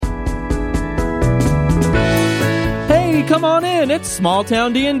Come on in, it's Small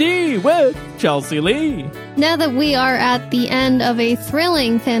Town D&D with Chelsea Lee. Now that we are at the end of a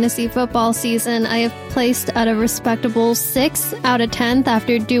thrilling fantasy football season, I have placed at a respectable 6 out of 10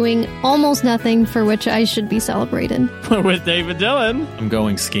 after doing almost nothing for which I should be celebrated. With David Dillon. I'm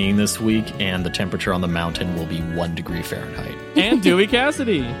going skiing this week, and the temperature on the mountain will be 1 degree Fahrenheit. And Dewey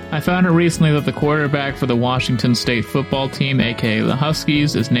Cassidy. I found out recently that the quarterback for the Washington State football team, aka the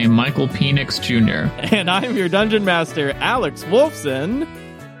Huskies, is named Michael Penix Jr. And I'm your Dungeon Master, Alex Wolfson.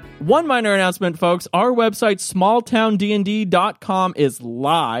 One minor announcement, folks. Our website, smalltowndnd.com, is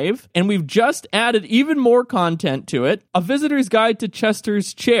live, and we've just added even more content to it. A Visitor's Guide to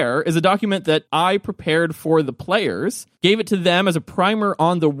Chester's Chair is a document that I prepared for the players, gave it to them as a primer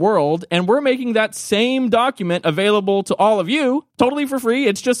on the world, and we're making that same document available to all of you, totally for free.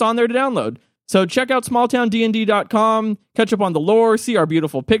 It's just on there to download. So check out smalltowndnd.com, catch up on the lore, see our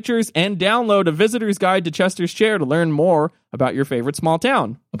beautiful pictures, and download A Visitor's Guide to Chester's Chair to learn more about your favorite small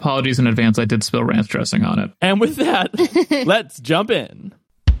town. Apologies in advance, I did spill ranch dressing on it. And with that, let's jump in.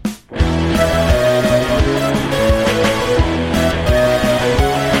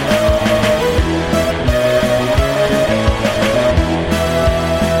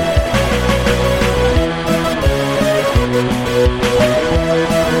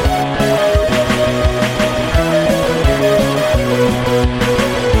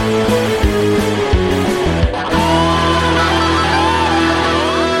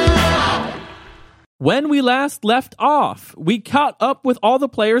 When we last left off, we caught up with all the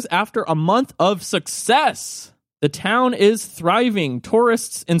players after a month of success. The town is thriving.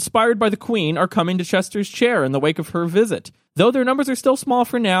 Tourists inspired by the Queen are coming to Chester's Chair in the wake of her visit. Though their numbers are still small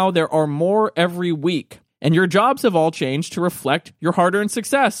for now, there are more every week. And your jobs have all changed to reflect your hard-earned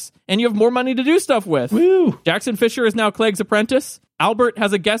success. And you have more money to do stuff with. Woo! Jackson Fisher is now Clegg's apprentice. Albert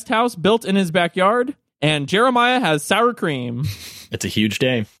has a guest house built in his backyard. And Jeremiah has sour cream. It's a huge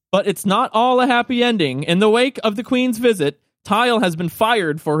day. But it's not all a happy ending. In the wake of the Queen's visit, Tyle has been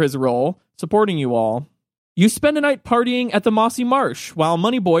fired for his role, supporting you all. You spend a night partying at the Mossy Marsh, while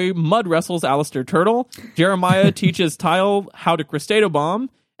Moneyboy mud wrestles Alistair Turtle, Jeremiah teaches Tyle how to Crustato Bomb,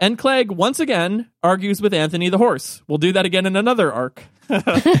 and Clegg, once again, argues with Anthony the Horse. We'll do that again in another arc.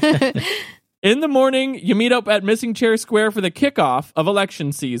 In the morning, you meet up at Missing Chair Square for the kickoff of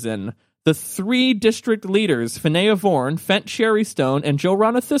election season. The 3 district leaders, Finea Vorn, Fent Sherrystone, and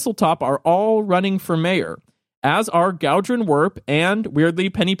Joanna Thistletop, are all running for mayor, as are Gowdrin Werp and,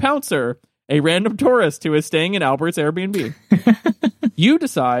 weirdly, Penny Pouncer, a random tourist who is staying in Albert's Airbnb. You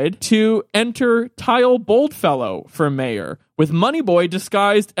decide to enter Tyle Boldfellow for mayor, with Moneyboy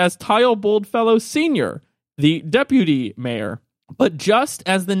disguised as Tyle Boldfellow Sr., the deputy mayor. But just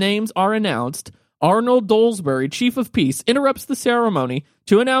as the names are announced, Arnold Dolesbury, Chief of Peace, interrupts the ceremony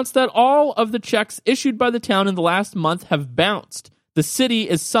to announce that all of the checks issued by the town in the last month have bounced. The city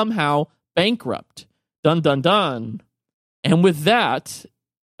is somehow bankrupt. Dun, dun, dun. And with that,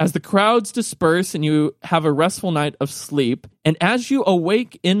 as the crowds disperse and you have a restful night of sleep, and as you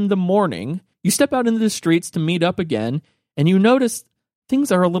awake in the morning, you step out into the streets to meet up again, and you notice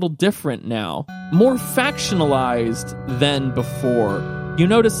things are a little different now. More factionalized than before. You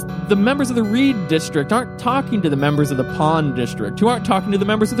notice the members of the Reed District aren't talking to the members of the Pond District, who aren't talking to the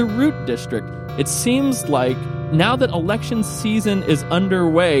members of the Root District. It seems like now that election season is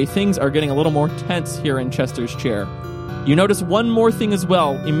underway, things are getting a little more tense here in Chester's Chair. You notice one more thing as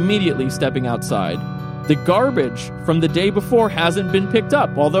well, immediately stepping outside. The garbage from the day before hasn't been picked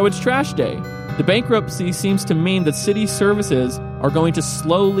up, although it's trash day. The bankruptcy seems to mean that city services are going to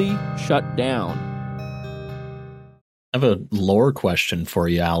slowly shut down. I have a lore question for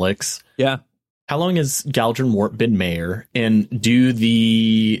you, Alex. Yeah. How long has Gowdrin Werp been mayor? And do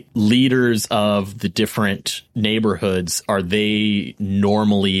the leaders of the different neighborhoods, are they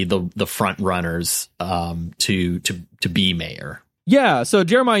normally the front runners to be mayor? Yeah. So,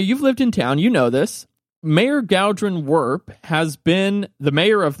 Jeremiah, you've lived in town. You know this. Mayor Gowdrin Werp has been the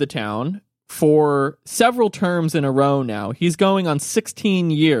mayor of the town for several terms in a row now. He's going on 16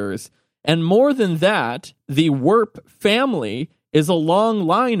 years. And more than that, the Werp family is a long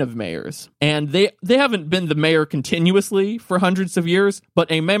line of mayors. And they haven't been the mayor continuously for hundreds of years,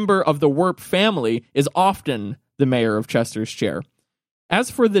 but a member of the Werp family is often the mayor of Chester's Chair. As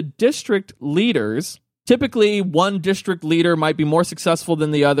for the district leaders, typically one district leader might be more successful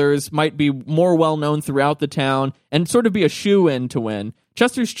than the others, might be more well-known throughout the town, and sort of be a shoo-in to win.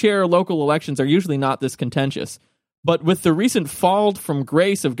 Chester's Chair local elections are usually not this contentious. But with the recent fall from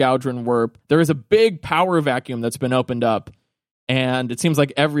grace of Gowdrin Werp, there is a big power vacuum that's been opened up, and it seems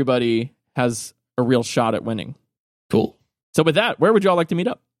like everybody has a real shot at winning. Cool. So with that, where would y'all like to meet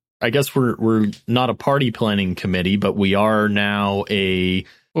up? I guess we're not a party planning committee, but we are now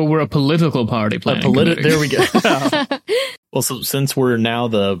Well, we're a political party planning committee. There we go. Well, so since we're now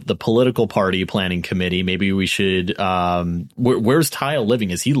the political party planning committee, maybe we should. Where's Tile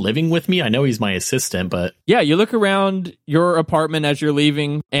living? Is he living with me? I know he's my assistant, but yeah, you look around your apartment as you're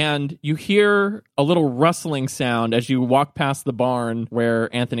leaving, and you hear a little rustling sound as you walk past the barn where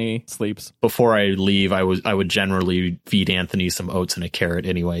Anthony sleeps. Before I leave, I would generally feed Anthony some oats and a carrot,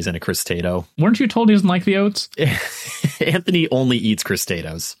 anyways, and a cristato. Weren't you told he doesn't like the oats? Anthony only eats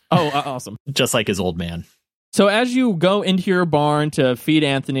cristatos. Oh, awesome! Just like his old man. So as you go into your barn to feed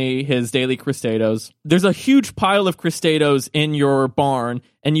Anthony his daily cristatos, there's a huge pile of cristatos in your barn,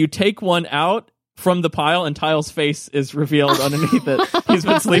 and you take one out from the pile, and Tile's face is revealed underneath it. He's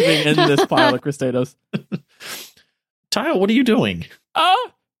been sleeping in this pile of cristatos. Tile, what are you doing?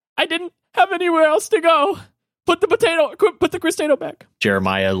 I didn't have anywhere else to go. Put the cristato back.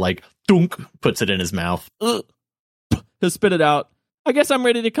 Jeremiah, dunk, puts it in his mouth. He'll spit it out. I guess I'm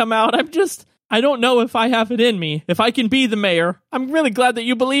ready to come out. I don't know if I have it in me, if I can be the mayor. I'm really glad that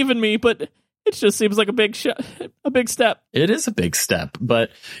you believe in me, but it just seems like a big step. It is a big step,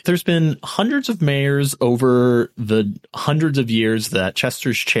 but there's been hundreds of mayors over the hundreds of years that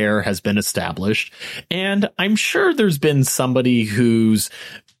Chester's chair has been established, and I'm sure there's been somebody who's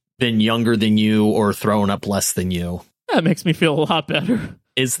been younger than you or thrown up less than you. That makes me feel a lot better.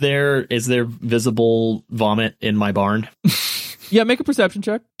 Is there visible vomit in my barn? Yeah, make a perception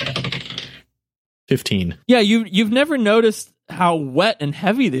check. 15. Yeah, you've never noticed how wet and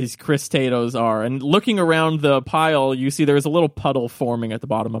heavy these cristatos are. And looking around the pile, you see there's a little puddle forming at the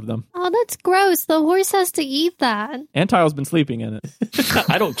bottom of them. Oh, that's gross. The horse has to eat that. And Tile's been sleeping in it.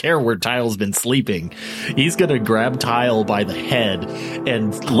 I don't care where Tile's been sleeping. He's going to grab Tile by the head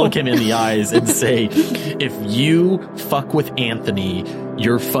and look him in the eyes and say, if you fuck with Anthony,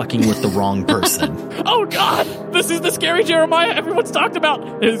 you're fucking with the wrong person. Oh, God! This is the scary Jeremiah everyone's talked about.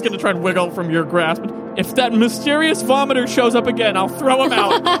 And he's going to try and wiggle from your grasp. If that mysterious vomiter shows up again, I'll throw him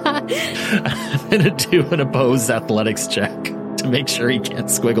out. I'm going to do an opposed athletics check to make sure he can't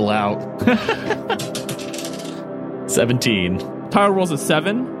squiggle out. 17. Tile rolls a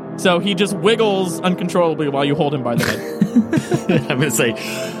 7, so he just wiggles uncontrollably while you hold him by the head. I'm going to say,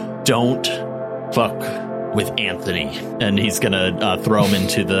 don't fuck with Anthony. And he's going to throw him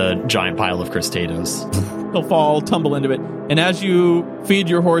into the giant pile of cristatos. He'll fall, tumble into it. And as you feed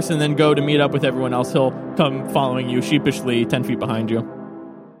your horse and then go to meet up with everyone else, he'll come following you sheepishly 10 feet behind you.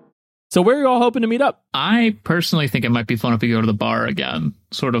 So where are you all hoping to meet up? I personally think it might be fun if we go to the bar again.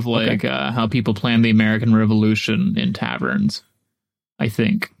 Sort of like how people plan the American Revolution in taverns, I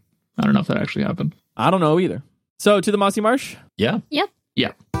think. I don't know if that actually happened. I don't know either. So to the Mossy Marsh? Yeah. Yep.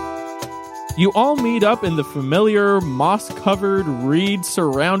 Yeah. You all meet up in the familiar moss-covered,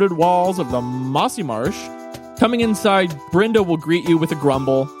 reed-surrounded walls of the Mossy Marsh. Coming inside, Brenda will greet you with a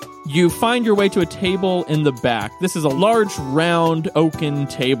grumble. You find your way to a table in the back. This is a large, round, oaken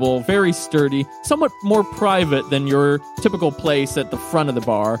table, very sturdy, somewhat more private than your typical place at the front of the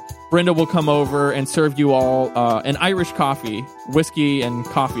bar. Brenda will come over and serve you all an Irish coffee, whiskey and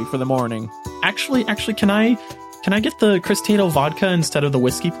coffee for the morning. Actually, can I get the cristato vodka instead of the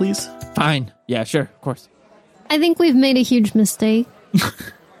whiskey, please? Fine. Yeah, sure, of course. I think we've made a huge mistake.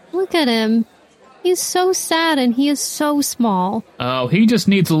 Look at him. He's so sad and he is so small. Oh, he just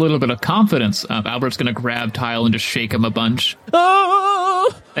needs a little bit of confidence. Albert's going to grab Tile and just shake him a bunch.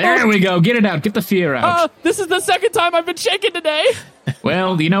 There we go. Get it out. Get the fear out. This is the second time I've been shaken today.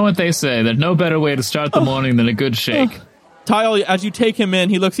 Well, you know what they say. There's no better way to start the morning than a good shake. Tile, as you take him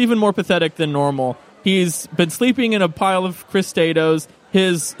in, he looks even more pathetic than normal. He's been sleeping in a pile of cristatos.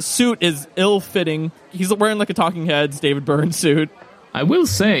 His suit is ill-fitting. He's wearing like a Talking Heads David Byrne suit. I will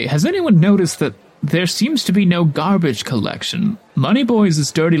say, has anyone noticed that there seems to be no garbage collection?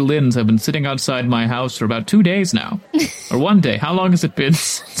 Moneyboy's dirty lins have been sitting outside my house for about 2 days now. Or 1 day. How long has it been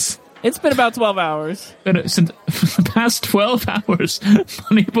since? It's been about 12 hours. Since the past 12 hours,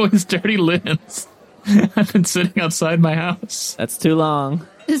 Moneyboy's dirty lins have been sitting outside my house. That's too long.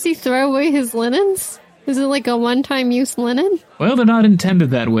 Does he throw away his linens? Is it like a one-time use linen? Well, they're not intended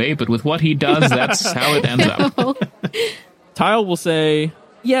that way, but with what he does, that's how it ends up. Tile will say,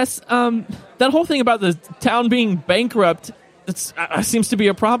 yes, that whole thing about the town being bankrupt, seems to be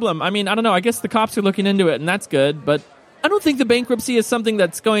a problem. I mean, I don't know, I guess the cops are looking into it, and that's good, but I don't think the bankruptcy is something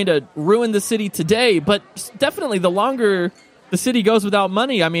that's going to ruin the city today, but definitely the longer the city goes without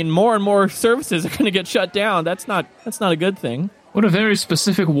money, I mean, more and more services are going to get shut down. That's not a good thing. What a very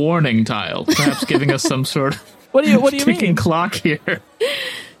specific warning, Tile. Perhaps giving us some sort of what do you ticking mean? Clock here.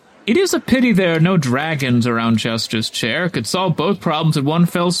 It is a pity there are no dragons around Chester's chair. Could solve both problems in one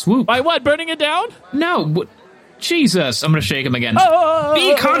fell swoop. By what? Burning it down? No, Jesus. I'm going to shake him again.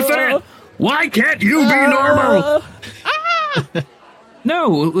 Be confident! Why can't you be normal?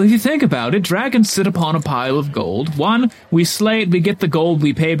 No, if you think about it, dragons sit upon a pile of gold. 1, we slay it, we get the gold,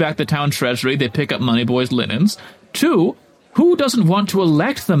 we pay back the town treasury, they pick up Moneyboy's linens. 2, who doesn't want to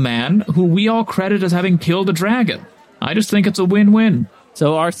elect the man who we all credit as having killed a dragon? I just think it's a win-win.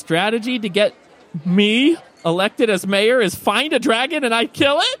 So our strategy to get me elected as mayor is find a dragon and I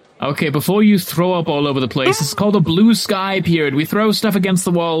kill it? Okay, before you throw up all over the place, it's called a blue sky period. We throw stuff against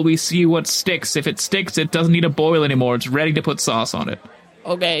the wall, we see what sticks. If it sticks, it doesn't need to boil anymore. It's ready to put sauce on it.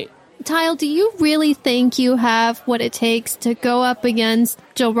 Okay. Tile, do you really think you have what it takes to go up against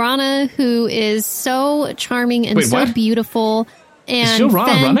Jorana, who is so charming and beautiful? And is Jorana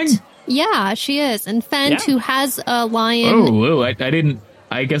Fent, running? Yeah, she is. And Fent, who has a lion. Oh, I didn't.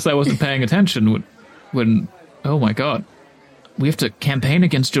 I guess I wasn't paying attention when. Oh my God. We have to campaign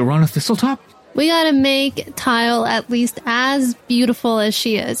against Jorana Thistletop? We gotta make Tile at least as beautiful as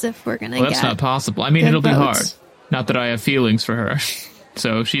she is if we're gonna get that's not possible. I mean, it'll be hard. Not that I have feelings for her.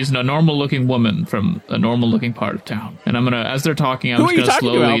 So she's a normal-looking woman from a normal-looking part of town. And I'm gonna, as they're talking, I'm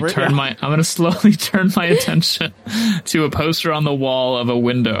gonna slowly turn my attention to a poster on the wall of a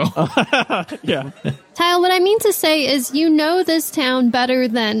window. Yeah. Tile, what I mean to say is you know this town better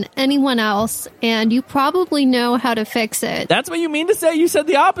than anyone else, and you probably know how to fix it. That's what you mean to say? You said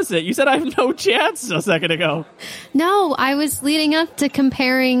the opposite. You said I have no chance a second ago. No, I was leading up to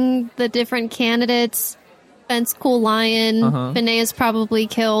comparing the different candidates. Fent's cool lion, Benea's probably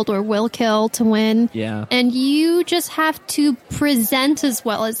killed or will kill to win. Yeah. And you just have to present as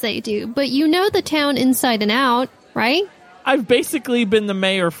well as they do. But you know the town inside and out, right? I've basically been the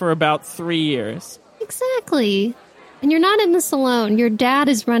mayor for about 3 years. Exactly. And you're not in this alone. Your dad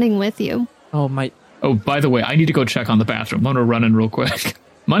is running with you. Oh, my... Oh, by the way, I need to go check on the bathroom. I'm gonna run in real quick.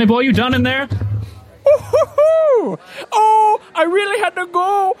 Moneyboy, you done in there? Oh, I really had to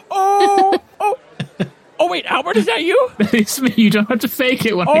go. Oh. Oh, wait, Albert, is that you? It's me. You don't have to fake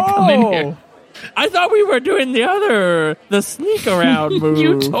it when I come in here. I thought we were doing the sneak around move.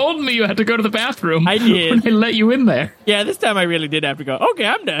 You told me you had to go to the bathroom. I did. When I let you in there. Yeah, this time I really did have to go. Okay,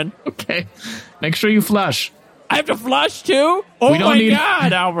 I'm done. Okay. Make sure you flush. I have to flush, too? Oh, my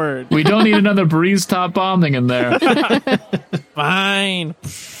God, Albert. We don't need another breeze top bombing in there. Fine.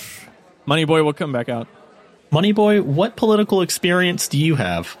 Moneyboy will come back out. Moneyboy, what political experience do you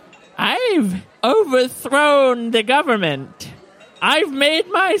have? I've overthrown the government. I've made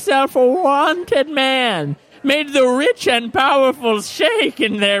myself a wanted man, made the rich and powerful shake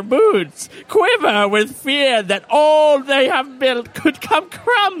in their boots, quiver with fear that all they have built could come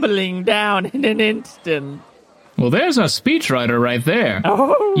crumbling down in an instant. Well, there's a speechwriter right there.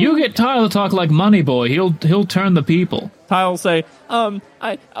 Oh. You get Tile to talk like Moneyboy, he'll turn the people. Tile will say, I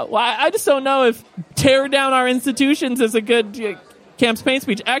just don't know if tear down our institutions is a good campaign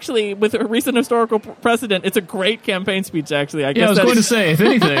speech. Actually, with a recent historical precedent, it's a great campaign speech, actually. I guess I was going to say, if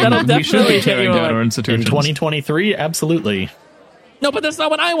anything, we should be tearing down our institutions. In 2023, absolutely. No, but that's not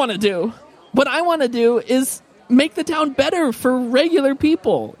what I want to do. What I want to do is make the town better for regular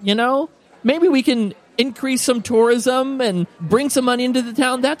people, you know? Maybe we can increase some tourism and bring some money into the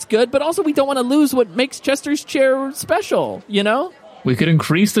town. That's good, but also we don't want to lose what makes Chester's Chair special, you know? We could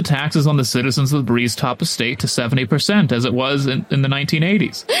increase the taxes on the citizens of the Breezetop Estate to 70%, as it was in the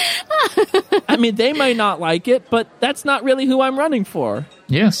 1980s. I mean, they may not like it, but that's not really who I'm running for.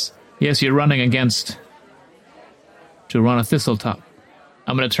 Yes, you're running against Jorana Thistletop.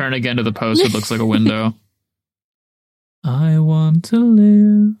 I'm going to turn again to the post. It looks like a window. I want to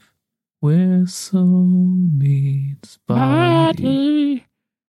live where soul meets body,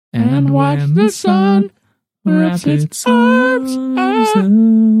 and watch the sun wraps its arms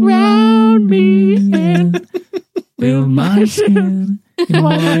around me and fill my skin in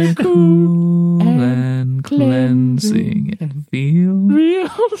water cool and cleansing and feel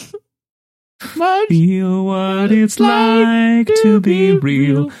what it's like to be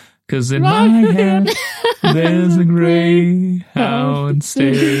real. 'Cause in my head, there's a Greyhound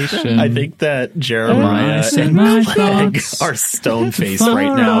station. I think that Jeremiah and Clegg are stone-faced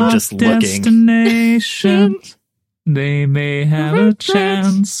right now, just looking. They may have a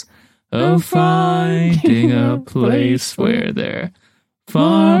chance of finding a place where they're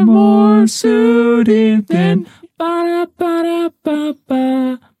far more suited than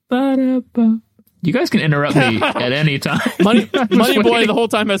ba-da-ba-da-ba-ba, You guys can interrupt me at any time. Money Boy the whole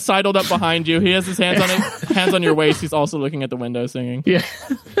time has sidled up behind you. He has his hands on your waist. He's also looking at the window singing. Yeah.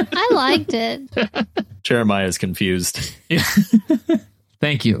 I liked it. Jeremiah is confused. Yeah.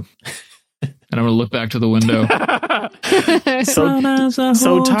 Thank you. And I'm going to look back to the window.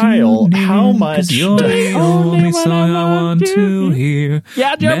 So Tile, how much? You're the only song I want to hear.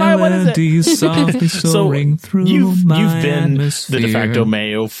 Yeah, Jeremiah, what is it? Softly soaring through you've my been atmosphere. the de facto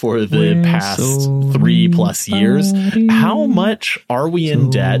mayo for the We're past so 3+ years. How much are we in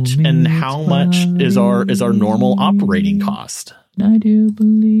debt, and how much is our normal operating cost? I do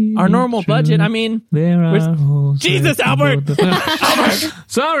believe Our normal budget, I mean, Jesus, Albert! Albert!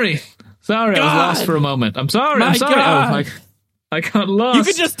 Sorry, I was lost for a moment. I'm sorry. My I'm sorry. God. Oh, I got lost. You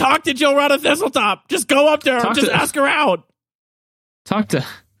could just talk to Jill Rada Thistletop. Just go up to her. Ask her out.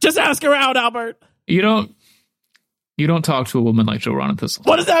 Just ask her out, Albert. You don't talk to a woman like Jorana Thistletop.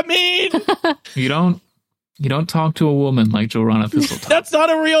 What does that mean? You don't talk to a woman like Jorana Thistletop. That's not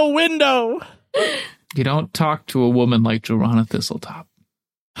a real window. You don't talk to a woman like Jorana Thistletop.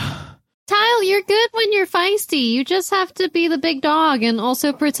 Tile, you're good when you're feisty. You just have to be the big dog and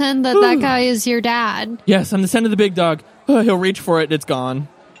also pretend that that guy is your dad. Yes, I'm the son of the big dog. He'll reach for it. It's gone.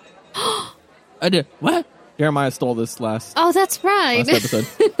 I did. What? Jeremiah stole this last that's right. episode.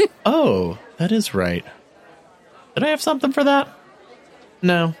 Oh, that is right. Did I have something for that?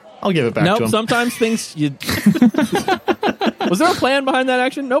 No, I'll give it back to him. Sometimes things you... Was there a plan behind that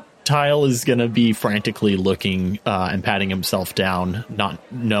action? Nope. Tile is going to be frantically looking and patting himself down, not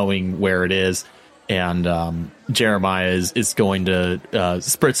knowing where it is. And Jeremiah is going to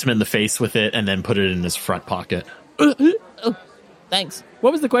spritz him in the face with it and then put it in his front pocket. Thanks.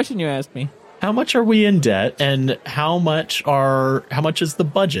 What was the question you asked me? How much are we in debt, and how much is the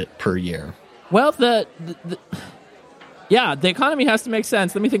budget per year? Well, the economy has to make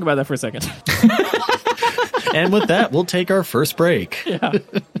sense. Let me think about that for a second. And with that, we'll take our first break. Yeah.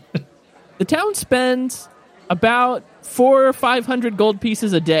 The town spends about 400 or 500 gold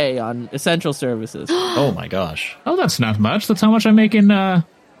pieces a day on essential services. Oh my gosh. Oh, that's not much. That's how much I make in,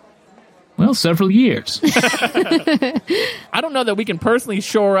 several years. I don't know that we can personally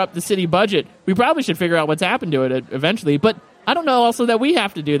shore up the city budget. We probably should figure out what's happened to it eventually, but I don't know also that we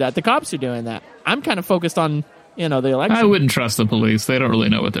have to do that. The cops are doing that. I'm kind of focused on, the election. I wouldn't trust the police. They don't really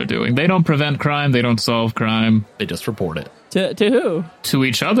know what they're doing. They don't prevent crime. They don't solve crime. They just report it. To who? To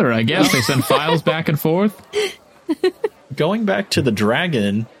each other, I guess. They send files back and forth. Going back to the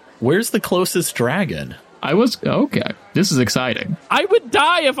dragon, where's the closest dragon? Okay. This is exciting. I would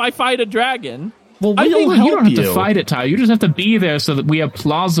die if I fight a dragon. Well, You we'll help don't have to fight it, Ty. You just have to be there so that we have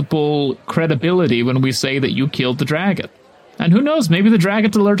plausible credibility when we say that you killed the dragon. And who knows, maybe the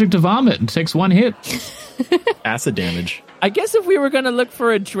dragon's allergic to vomit and takes one hit. Acid damage. I guess if we were going to look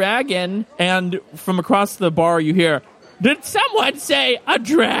for a dragon and from across the bar you hear, did someone say a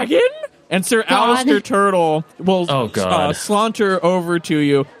dragon? And Sir Alistair Turtle will saunter over to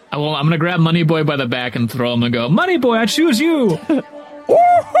you. I'm going to grab Moneyboy by the back and throw him and go, Moneyboy, I choose you.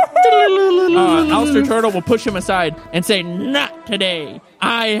 Alistair Turtle will push him aside and say, not today.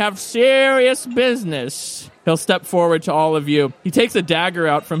 I have serious business. He'll step forward to all of you. He takes a dagger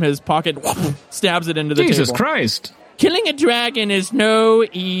out from his pocket, stabs it into the table. Jesus Christ. Killing a dragon is no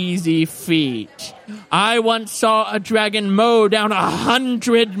easy feat. I once saw a dragon mow down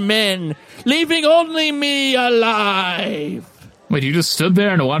 100 men, leaving only me alive. Wait, you just stood there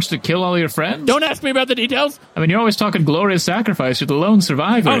and watched it kill all your friends? Don't ask me about the details. I mean, you're always talking glorious sacrifice. You're the lone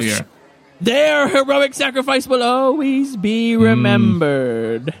survivor here. Their heroic sacrifice will always be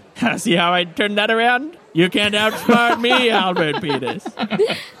remembered. See how I turned that around? You can't outsmart me, Albert Peters.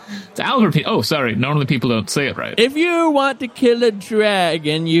 It's Albert Peters. Oh, sorry. Normally people don't say it right. If you want to kill a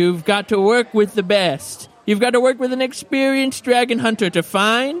dragon, you've got to work with the best. You've got to work with an experienced dragon hunter to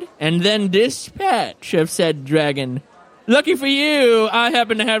find and then dispatch of said dragon. Lucky for you, I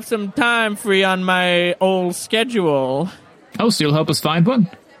happen to have some time free on my old schedule. Oh, so you'll help us find one?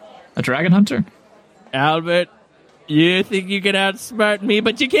 A dragon hunter? Albert, you think you can outsmart me,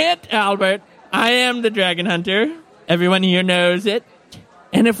 but you can't, Albert. I am the dragon hunter. Everyone here knows it.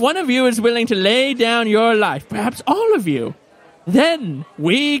 And if one of you is willing to lay down your life, perhaps all of you, then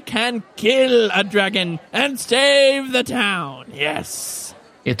we can kill a dragon and save the town. Yes.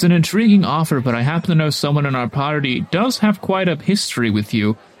 It's an intriguing offer, but I happen to know someone in our party does have quite a history with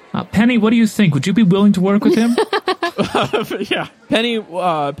you. Penny, what do you think? Would you be willing to work with him? Yeah. Penny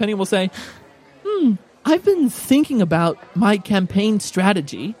will say, I've been thinking about my campaign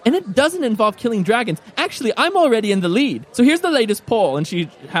strategy, and it doesn't involve killing dragons. Actually, I'm already in the lead. So here's the latest poll, and she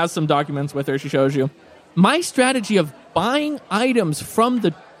has some documents with her. She shows you. My strategy of buying items from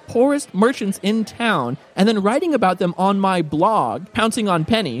the poorest merchants in town and then writing about them on my blog, pouncing on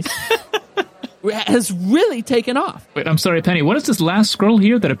pennies, has really taken off. Wait, I'm sorry, Penny. What is this last scroll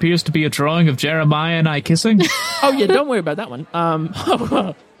here that appears to be a drawing of Jeremiah and I kissing? Oh, yeah, don't worry about that one.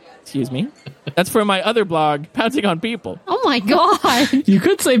 Excuse me. That's for my other blog, Pouncing on People. Oh my god. You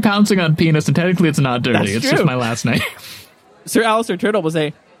could say pouncing on penis, and technically it's not dirty. That's it's true. just my last name. Sir Alistair Turtle will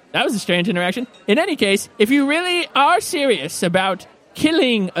say, that was a strange interaction. In any case, if you really are serious about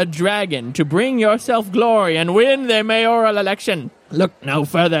killing a dragon to bring yourself glory and win the mayoral election, look no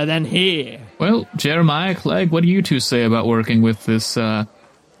further than here. Well, Jeremiah, Clegg, what do you two say about working with this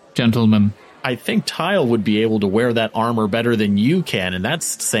gentleman? I think Tile would be able to wear that armor better than you can, and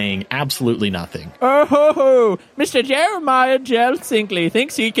that's saying absolutely nothing. Oh, ho, ho. Mr. Jeremiah Jelsinkley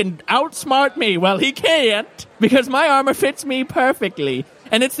thinks he can outsmart me. Well, he can't, because my armor fits me perfectly.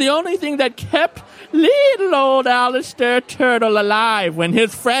 And it's the only thing that kept little old Alistair Turtle alive when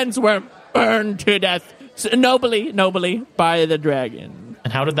his friends were burned to death nobly by the dragon.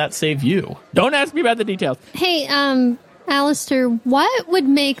 And how did that save you? Don't ask me about the details. Hey, Alistair, what would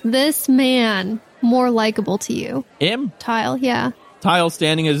make this man more likable to you? Him? Tile, yeah. Tile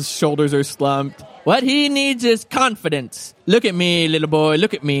standing, his shoulders are slumped. What he needs is confidence. Look at me, little boy,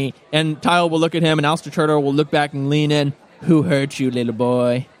 look at me. And Tile will look at him, and Alistair Turtle will look back and lean in. Who hurt you, little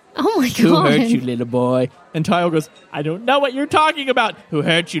boy? Oh my god. Who hurt you, little boy? And Tile goes, I don't know what you're talking about. Who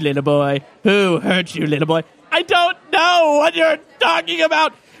hurt you, little boy? Who hurt you, little boy? I don't know what you're talking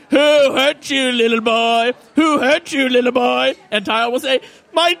about. Who hurt you, little boy? Who hurt you, little boy? And Tile will say,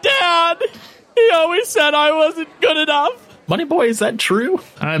 my dad. He always said I wasn't good enough. Money Boy, is that true?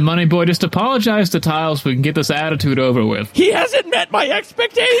 All right, Money Boy, just apologize to Tile so we can get this attitude over with. He hasn't met my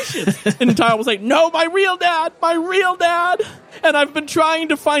expectations. And Tile will say, no, my real dad. And I've been trying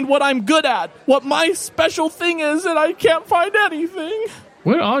to find what I'm good at, what my special thing is, and I can't find anything.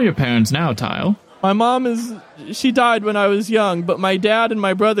 Where are your parents now, Tile? My mom she died when I was young, but my dad and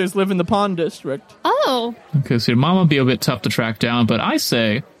my brothers live in the Pond District. Oh. Okay, so your mom will be a bit tough to track down, but I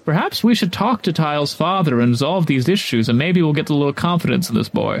say, perhaps we should talk to Tile's father and resolve these issues, and maybe we'll get a little confidence in this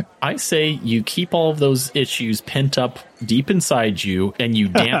boy. I say you keep all of those issues pent up deep inside you, and you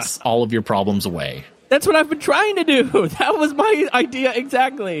dance all of your problems away. That's what I've been trying to do. That was my idea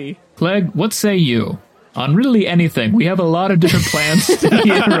exactly. Clegg, what say you? On really anything. We have a lot of different plans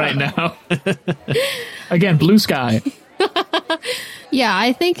here right now. Again, blue sky. Yeah,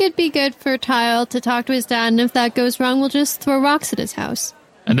 I think it'd be good for Tile to talk to his dad, and if that goes wrong, we'll just throw rocks at his house.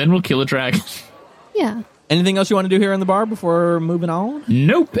 And then we'll kill a dragon. Yeah. Anything else you want to do here in the bar before moving on?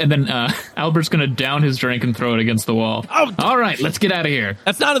 Nope. And then Albert's going to down his drink and throw it against the wall. Oh, all right, let's get out of here.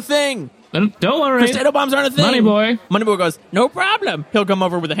 That's not a thing. Don't worry. Crusader bombs aren't a thing. Money Boy goes, no problem. He'll come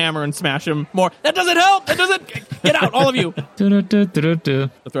over with a hammer and smash him more. That doesn't help. That doesn't. Get out, all of you.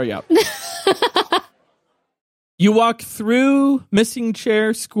 I'll throw you out. You walk through Missing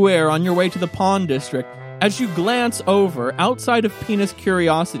Chair Square on your way to the Pond District. As you glance over, outside of Penis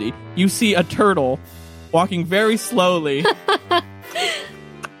Curiosity, you see a turtle walking very slowly,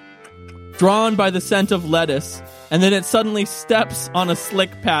 drawn by the scent of lettuce. And then it suddenly steps on a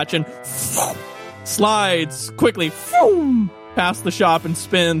slick patch and slides quickly past the shop and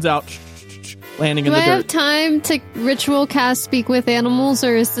spins out, landing in the dirt. Do I have dirt. time to ritual cast Speak with Animals,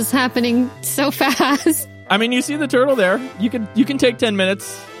 or is this happening so fast? I mean, you see the turtle there. You can take 10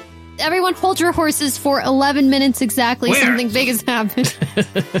 minutes. Everyone hold your horses for 11 minutes exactly. Where? Something big has happened.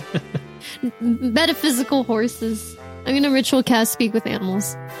 Metaphysical horses. I'm going to ritual cast Speak with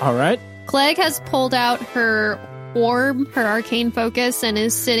Animals. All right. Clegg has pulled out her orb, her arcane focus, and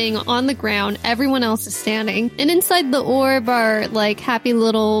is sitting on the ground. Everyone else is standing. And inside the orb are like happy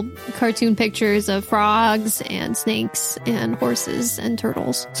little cartoon pictures of frogs and snakes and horses and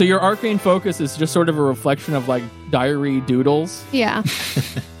turtles. So your arcane focus is just sort of a reflection of like diary doodles. Yeah.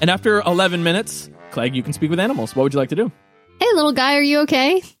 And after 11 minutes, Clegg, you can speak with animals. What would you like to do? Hey, little guy, are you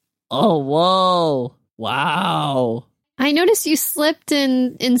okay? Oh, whoa. Wow. I noticed you slipped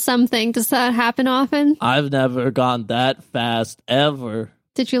in something. Does that happen often? I've never gone that fast, ever.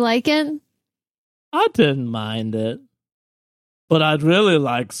 Did you like it? I didn't mind it. But I'd really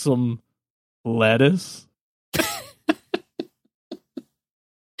like some lettuce.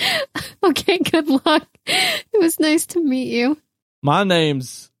 Okay, good luck. It was nice to meet you. My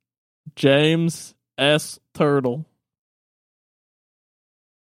name's James S. Turtle.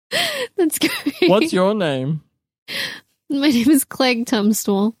 That's great. What's your name? My name is Clegg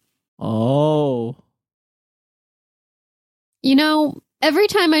Tumstool. Oh. You know, every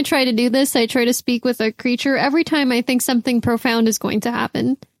time I try to do this, I try to speak with a creature. Every time I think something profound is going to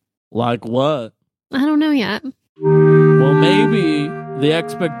happen. Like what? I don't know yet. Well, maybe the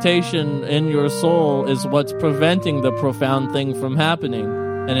expectation in your soul is what's preventing the profound thing from happening.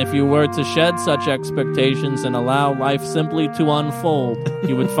 And if you were to shed such expectations and allow life simply to unfold,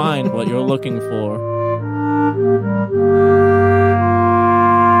 you would find what you're looking for.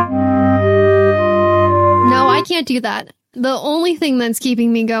 No, I can't do that. The only thing that's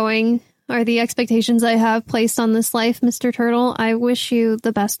keeping me going are the expectations I have placed on this life, Mr. Turtle. I wish you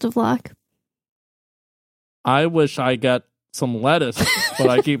the best of luck. I wish I got some lettuce, but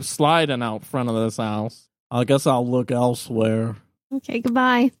I keep sliding out front of this house. I guess I'll look elsewhere. Okay,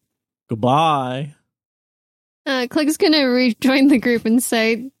 goodbye. Goodbye. Click's gonna rejoin the group and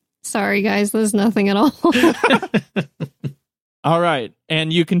say, sorry guys, there's nothing at all. All right,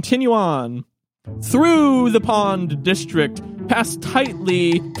 and you continue on through the pond district, past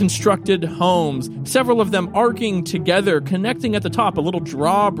tightly constructed homes, several of them arcing together, connecting at the top, a little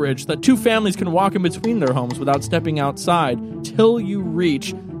drawbridge that two families can walk in between their homes without stepping outside, till you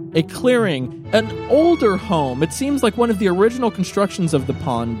reach a clearing, an older home. It seems like one of the original constructions of the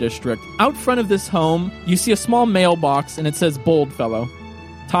pond district. Out front of this home, you see a small mailbox, and it says Boldfellow.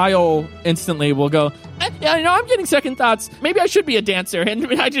 Tile instantly will go, I'm getting second thoughts. Maybe I should be a dancer,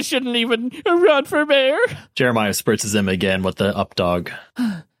 and I just shouldn't even run for mayor. Jeremiah spritzes him again with the up dog.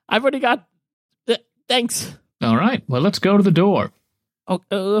 I've already got... thanks. All right, well, let's go to the door.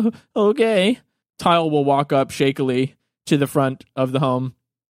 Okay. Tile will walk up shakily to the front of the home.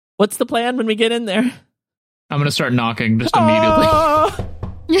 What's the plan when we get in there? I'm going to start knocking just immediately.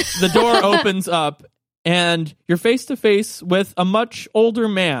 The door opens up, and you're face to face with a much older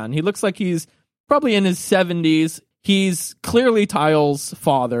man. He looks like he's probably in his 70s. He's clearly Tile's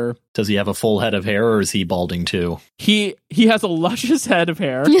father. Does he have a full head of hair, or is he balding too? He has a luscious head of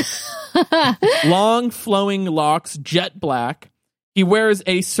hair. Long flowing locks, jet black. He wears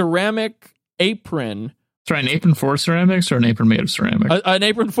a ceramic apron. Try an apron for ceramics or an apron made of ceramic? An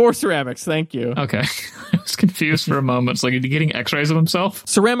apron for ceramics, thank you. Okay. I was confused for a moment. It's like, is he getting x-rays of himself?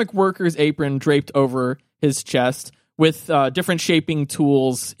 Ceramic worker's apron draped over his chest with different shaping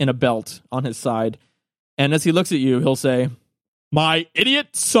tools in a belt on his side. And as he looks at you, he'll say, "My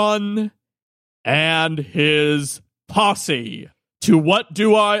idiot son and his posse. To what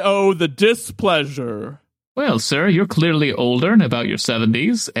do I owe the displeasure?" Well, sir, you're clearly older and about your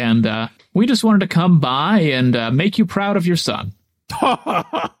 70s, and we just wanted to come by and make you proud of your son.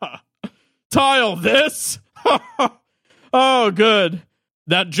 Tile this? Oh, good.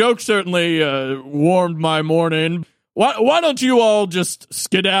 That joke certainly warmed my morning. Why don't you all just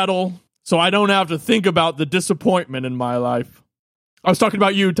skedaddle so I don't have to think about the disappointment in my life? I was talking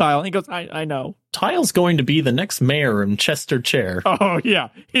about you, Tile. He goes, I know. Tile's going to be the next mayor in Chester Chair. Oh, yeah.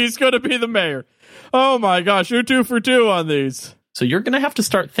 He's going to be the mayor. Oh, my gosh. You're 2 for 2 on these. So you're going to have to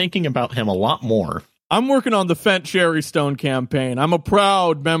start thinking about him a lot more. I'm working on the Fent Sherrystone campaign. I'm a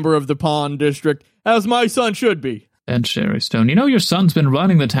proud member of the Pond District, as my son should be. Fent Sherrystone. You know your son's been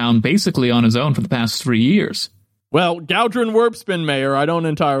running the town basically on his own for the past 3 years. Well, Galdrin Werp's been mayor. I don't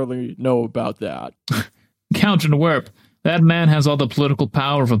entirely know about that. Galdrin Werp. That man has all the political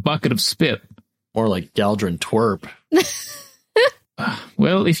power of a bucket of spit. More like Galdrin Twerp.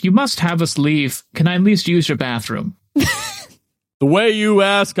 Well, if you must have us leave, can I at least use your bathroom? The way you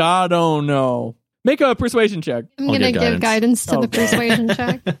ask, I don't know. Make a persuasion check. I'm going to give guidance to the persuasion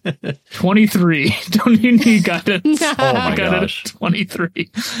check. 23. Don't you need guidance? Oh my gosh.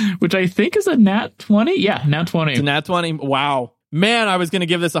 23. Which I think is a nat 20? Yeah, nat 20. It's a nat 20? Wow. Man, I was going to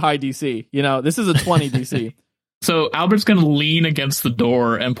give this a high DC. You know, this is a 20 DC. So Albert's going to lean against the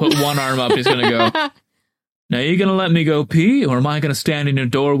door and put one arm up. He's going to go, "Now you going to let me go pee, or am I going to stand in your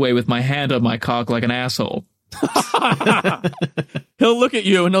doorway with my hand on my cock like an asshole?" He'll look at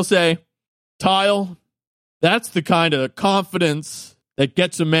you and he'll say, "Tile, that's the kind of confidence that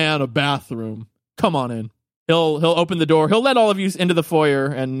gets a man a bathroom. Come on in." He'll open the door. He'll let all of you into the foyer,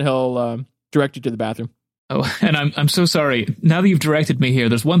 and he'll direct you to the bathroom. Oh, and I'm so sorry. Now that you've directed me here,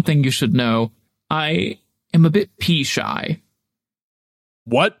 there's one thing you should know. I am a bit pee shy.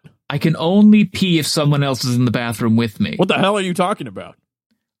 What? I can only pee if someone else is in the bathroom with me. What the hell are you talking about?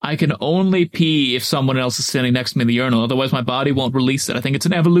 I can only pee if someone else is standing next to me in the urinal. Otherwise, my body won't release it. I think it's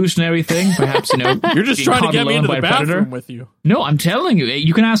an evolutionary thing. Perhaps, you're just trying to get me into the bathroom with you. No, I'm telling you.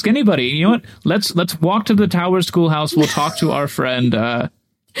 You can ask anybody. You know what? Let's walk to the Tower Schoolhouse. We'll talk to our friend,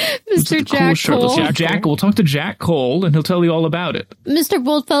 Mr. Jack Cole. Jack. We'll talk to Jack Cole, and he'll tell you all about it. Mr.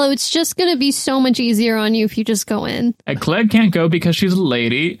 Boldfellow, it's just going to be so much easier on you if you just go in. And Clegg can't go because she's a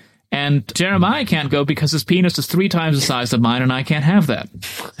lady. And Jeremiah can't go because his penis is 3 times the size of mine, and I can't have that.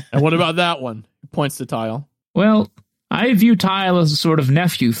 And what about that one? He points to Tile. Well, I view Tile as a sort of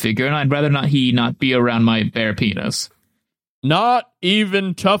nephew figure, and I'd rather not be around my bare penis. Not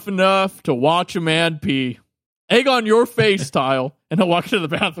even tough enough to watch a man pee. Egg on your face, Tile. And he'll walk to the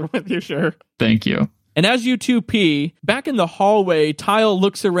bathroom with you, sure. Thank you. And as you two pee, back in the hallway, Tile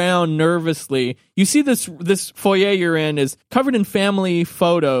looks around nervously. You see this foyer you're in is covered in family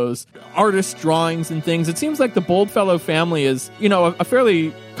photos, artist drawings and things. It seems like the Boldfellow family is, a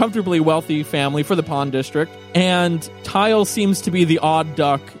fairly comfortably wealthy family for the Pond District. And Tile seems to be the odd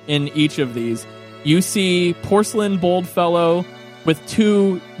duck in each of these. You see Porcelain Boldfellow with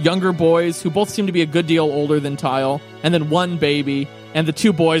two younger boys who both seem to be a good deal older than Tile, and then one baby. And the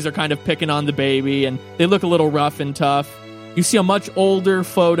two boys are kind of picking on the baby, and they look a little rough and tough. You see a much older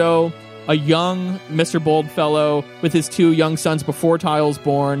photo, a young Mr. Boldfellow with his two young sons before Tile's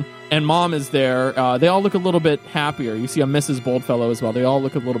born, and Mom is there. They all look a little bit happier. You see a Mrs. Boldfellow as well. They all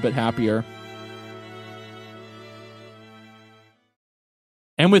look a little bit happier.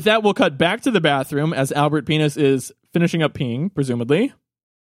 And with that, we'll cut back to the bathroom as Albert Penis is finishing up peeing, presumably.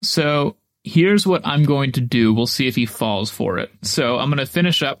 So here's what I'm going to do. We'll see if he falls for it. So I'm going to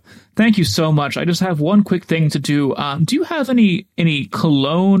finish up. Thank you so much. I just have one quick thing to do. Do you have any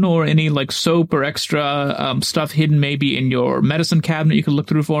cologne or any like soap or extra stuff hidden maybe in your medicine cabinet you could look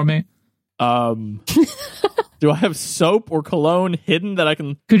through for me? Do I have soap or cologne hidden that I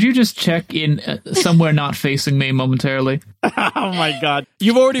can... Could you just check in somewhere not facing me momentarily? Oh my god.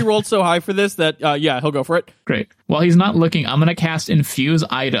 You've already rolled so high for this that, he'll go for it. Great. While he's not looking, I'm going to cast Infuse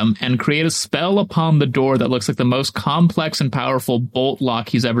Item and create a spell upon the door that looks like the most complex and powerful bolt lock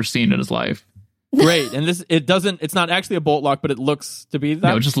he's ever seen in his life. Great. And it's not actually a bolt lock, but it looks to be that?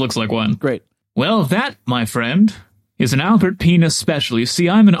 No, it just looks like one. Great. Well, that, my friend, is an Albert Penis special. You see,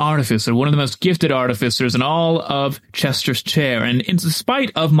 I'm an artificer, one of the most gifted artificers in all of Chester's Chair, and in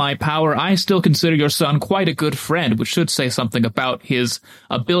spite of my power, I still consider your son quite a good friend, which should say something about his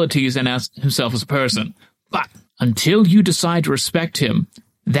abilities and as himself as a person. But until you decide to respect him,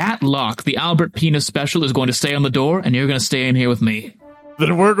 that lock, the Albert Penis special, is going to stay on the door, and you're going to stay in here with me.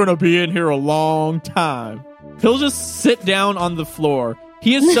 Then we're going to be in here a long time. He'll just sit down on the floor.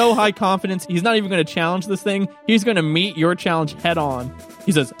 He is so high confidence, he's not even going to challenge this thing. He's going to meet your challenge head on.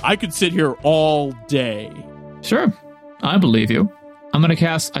 He says, I could sit here all day. Sure, I believe you. I'm going to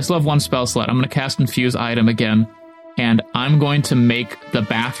cast, I still have one spell slot. I'm going to cast Infuse Item again, and I'm going to make the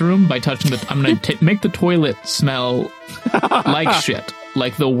bathroom by touching I'm going to make the toilet smell like shit.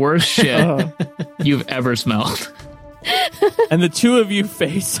 Like the worst shit you've ever smelled. And the two of you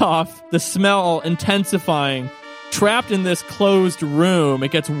face off, the smell intensifying. Trapped in this closed room,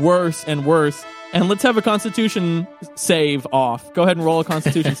 it gets worse and worse. And let's have a Constitution save off. Go ahead and roll a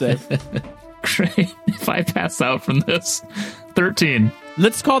Constitution save. Great. If I pass out from this, 13.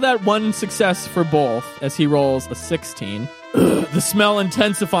 Let's call that one success for both, as he rolls a 16. The smell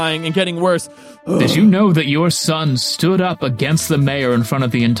intensifying and getting worse. Did you know that your son stood up against the mayor in front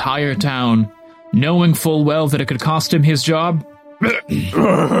of the entire town, knowing full well that it could cost him his job?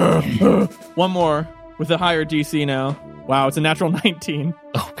 One more. With a higher DC now. Wow, it's a natural 19.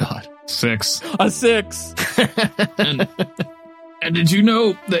 Oh, God. 6. A 6. and did you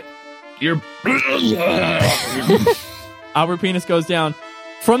know that your... Albert Penis goes down.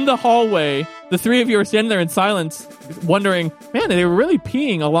 From the hallway, the three of you are standing there in silence, wondering, man, they were really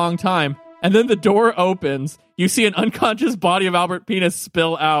peeing a long time. And then the door opens. You see an unconscious body of Albert Penis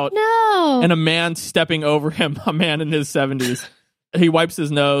spill out. No. And a man stepping over him, a man in his 70s. He wipes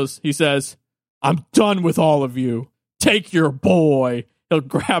his nose. He says, I'm done with all of you. Take your boy. He'll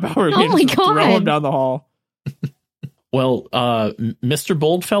grab Albert Penis and throw him down the hall. Well, Mr.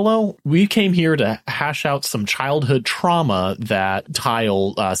 Boldfellow, we came here to hash out some childhood trauma that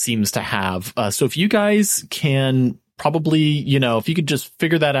Tile seems to have. So if you guys can probably, if you could just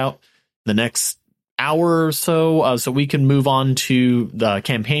figure that out the next hour or so, so we can move on to the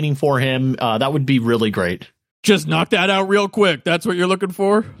campaigning for him, that would be really great. Just knock that out real quick. That's what you're looking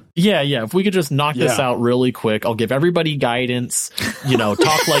for? Yeah. If we could just knock this out really quick, I'll give everybody guidance.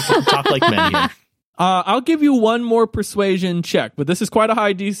 Talk like men here. I'll give you one more persuasion check, but this is quite a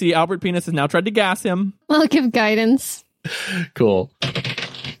high DC. Albert Penis has now tried to gas him. I'll give guidance. Cool.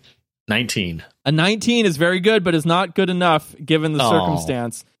 19. A 19 is very good, but is not good enough given the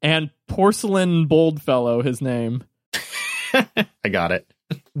circumstance. And Porcelain Boldfellow, his name. I got it.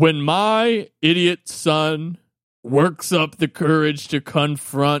 When my idiot son works up the courage to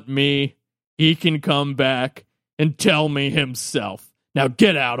confront me, he can come back and tell me himself. Now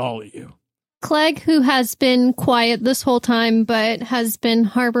get out, all of you. Clegg, who has been quiet this whole time but has been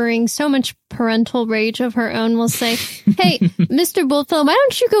harboring so much parental rage of her own, will say, hey, Mr. Boldfellow, why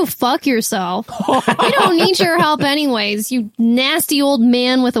don't you go fuck yourself? We don't need your help anyways, you nasty old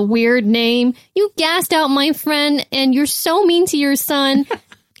man with a weird name. You gassed out my friend, and you're so mean to your son.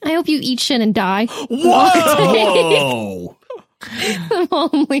 I hope you eat shit and die. Whoa!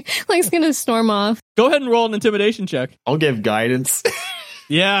 Blake's gonna storm off. Go ahead and roll an intimidation check. I'll give guidance.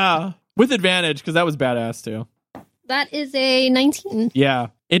 Yeah, with advantage, because that was badass too. That is a 19. Yeah.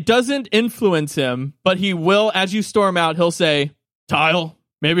 It doesn't influence him, but he will, as you storm out, he'll say, Tile,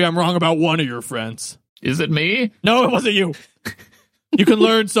 maybe I'm wrong about one of your friends. Is it me? No, it wasn't you. You can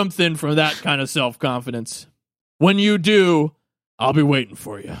learn something from that kind of self-confidence. When you do, I'll be waiting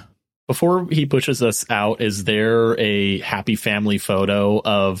for you. Before he pushes us out, is there a happy family photo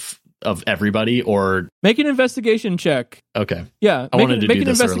of everybody, or Make an investigation check. okay? Yeah, I wanted to make do an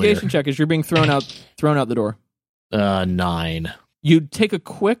this investigation earlier. check as you're being thrown out the door. 9. You take a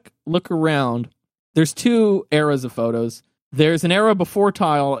quick look around. There's 2 eras of photos. There's an era before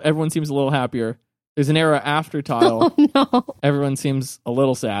Tile. Everyone seems a little happier. There's an era after Tile. Oh, no. Everyone seems a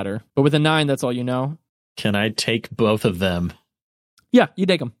little sadder. But with a 9, that's all you know. Can I take both of them? Yeah, you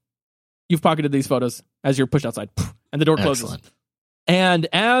take them. You've pocketed these photos as you're pushed outside. And the door closes. Excellent. And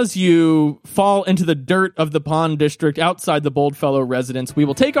as you fall into the dirt of the pond district outside the Boldfellow residence, we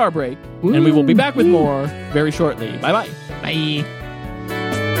will take our break. And we will be back with more very shortly. Bye-bye. Bye.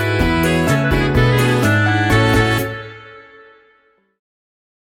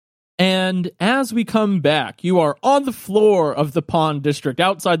 And as we come back, you are on the floor of the pond district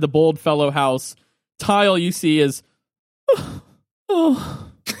outside the Boldfellow house. Tile, you see, is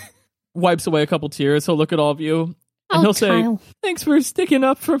wipes away a couple tears. He'll look at all of you and he'll say, Tile. thanks for sticking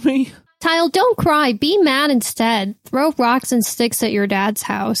up for me. Tile, don't cry. Be mad instead. Throw rocks and sticks at your dad's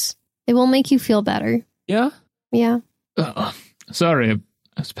house. It will make you feel better. Yeah? Yeah. Sorry, I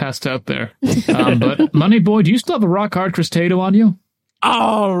was passed out there. But Money Boy, do you still have a rock hard Crustado on you?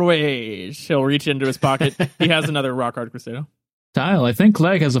 Always. He'll reach into his pocket. He has another rock hard Crustado. Tile, I think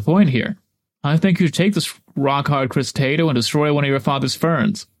Clegg has a point here. I think you should take this rock hard Crustado and destroy one of your father's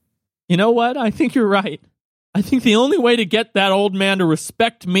ferns. You know what? I think you're right. I think the only way to get that old man to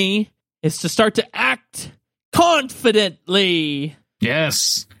respect me is to start to act confidently.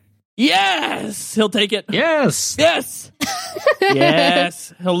 Yes. Yes! He'll take it. Yes. Yes!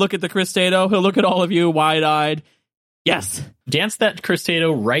 Yes! He'll look at the Crustado. He'll look at all of you wide-eyed. Yes! Dance that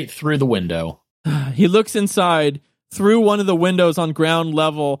Crustado right through the window. He looks inside. Through one of the windows on ground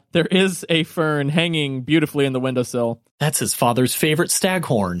level, there is a fern hanging beautifully in the windowsill. That's his father's favorite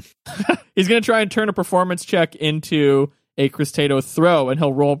staghorn. He's going to try and turn a performance check into a Crustado throw, and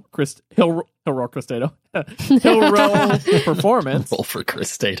he'll roll Crustado. He'll roll performance. Roll for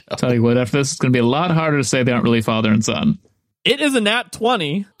Crustado. Tell you what, after this, it's going to be a lot harder to say they aren't really father and son. It is a nat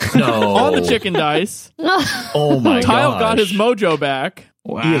 20 No. on the chicken dice. Oh my god. Tile got his mojo back.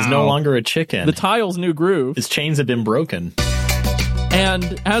 Wow. He is no longer a chicken. The Tile's new groove. His chains have been broken.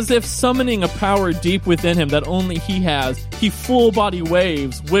 And as if summoning a power deep within him that only he has, he full body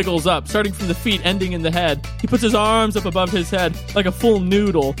waves, wiggles up, starting from the feet, ending in the head. He puts his arms up above his head like a full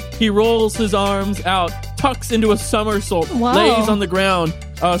noodle. He rolls his arms out, tucks into a somersault, Wow. lays on the ground,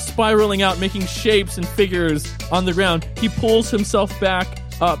 spiraling out, making shapes and figures on the ground. He pulls himself back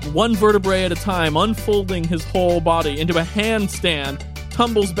up, one vertebrae at a time, unfolding his whole body into a handstand,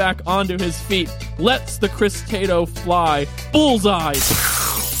 tumbles back onto his feet, lets the Crustado fly, bullseye,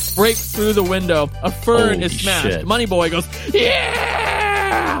 breaks through the window. A fern Holy is smashed. shit. Moneyboy goes,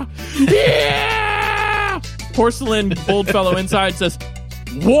 yeah! Yeah! Porcelain Boldfellow inside says,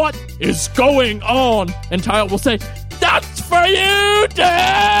 what is going on? And Tile will say, that's for you,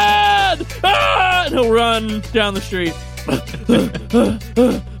 Dad! Ah! And he'll run down the street.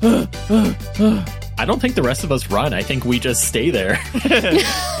 I don't think the rest of us run. I think we just stay there.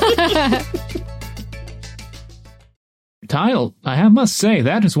 Tile, I must say,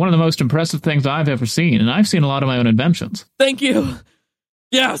 that is one of the most impressive things I've ever seen, and I've seen a lot of my own inventions. Thank you.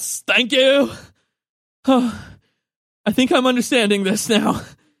 Yes, thank you. Oh, I think I'm understanding this now.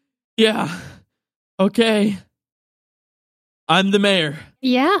 Yeah. Okay. I'm the mayor.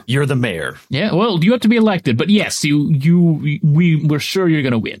 Yeah. You're the mayor. Yeah, well, you have to be elected, but yes, we're sure you're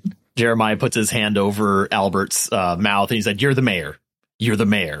going to win. Jeremiah puts his hand over Albert's mouth and he's like, you're the mayor. You're the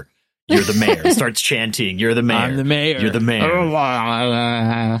mayor. You're the mayor. Starts chanting, you're the mayor. I'm the mayor. You're the mayor.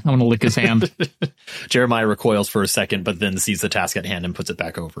 I'm going to lick his hand. Jeremiah recoils for a second, but then sees the task at hand and puts it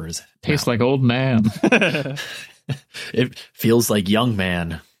back over his Tastes like old man. It feels like young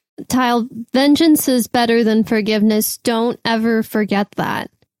man. Tile, vengeance is better than forgiveness. Don't ever forget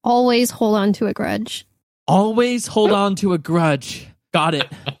that. Always hold on to a grudge. Always hold on to a grudge. Got it.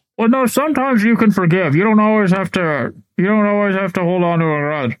 Well, no, sometimes you can forgive. You don't always have to hold on to a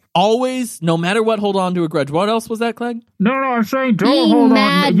grudge. Always, no matter what, hold on to a grudge. What else was that, Clegg? No, I'm saying don't Being hold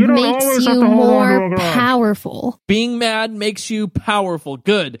mad on. You don't makes always have you to hold on to a more grudge. powerful. Being mad makes you powerful.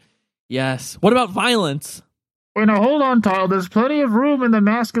 Good. Yes. What about violence? Wait, now hold on, Tile. There's plenty of room in the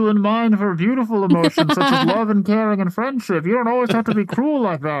masculine mind for beautiful emotions such as love and caring and friendship. You don't always have to be cruel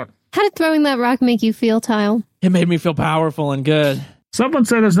like that. How did throwing that rock make you feel, Tile? It made me feel powerful and good. Someone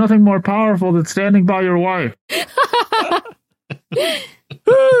said there's nothing more powerful than standing by your wife.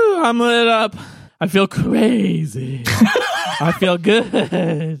 Woo, I'm lit up. I feel crazy. I feel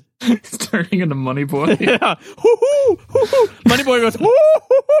good. It's turning into Money Boy. Yeah. Hoo-hoo, hoo-hoo. Money Boy goes,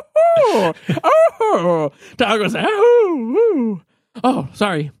 hoo-hoo-hoo-hoo. Oh. Tyler goes, hoo-hoo. Oh,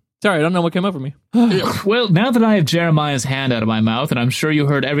 sorry. Sorry, I don't know what came over me. Well, now that I have Jeremiah's hand out of my mouth, and I'm sure you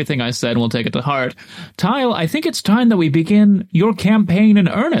heard everything I said and will take it to heart, Tile, I think it's time that we begin your campaign in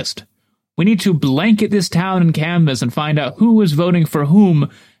earnest. We need to blanket this town in canvas and find out who is voting for whom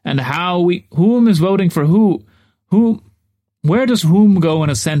and whom is voting for who. Where does whom go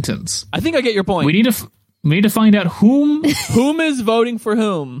in a sentence? I think I get your point. We need to find out whom. Whom is voting for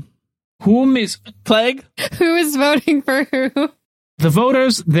whom? Whom is Clegg? Who is voting for who? the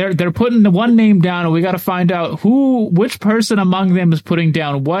voters? They're putting the one name down, and we got to find out which person among them is putting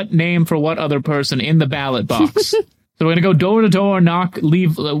down what name for what other person in the ballot box. So we're gonna go door to door,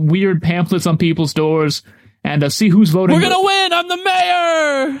 leave weird pamphlets on people's doors, and see who's voting. We're gonna win. I'm the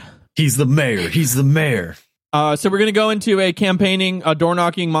mayor. He's the mayor. He's the mayor. So we're gonna go into a campaigning, door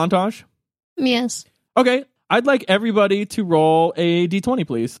knocking montage. Yes. Okay, I'd like everybody to roll a d20,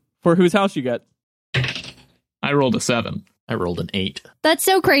 please, for whose house you get. I rolled a 7. I rolled an 8. That's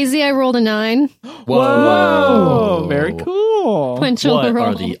so crazy. I rolled a 9. Whoa! Very cool. Sequential What roll.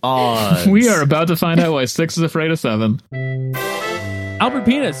 are the odds? We are about to find out why 6 is afraid of 7. Albert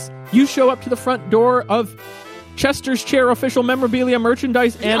Penis, you show up to the front door of Chester's Chair Official Memorabilia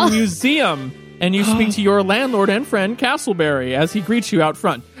Merchandise and Museum, and you speak to your landlord and friend, Castleberry, as he greets you out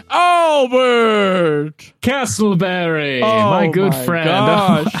front. Albert! Castleberry, Oh, my good my friend.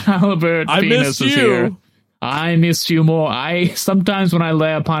 gosh. Albert I Penis missed is you. here. I missed you more. Sometimes when I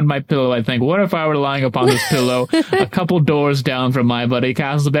lay upon my pillow, I think, what if I were lying upon this pillow a couple doors down from my buddy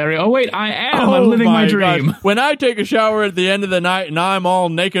Castleberry? Oh, wait, I am. I'm living my dream. God. When I take a shower at the end of the night and I'm all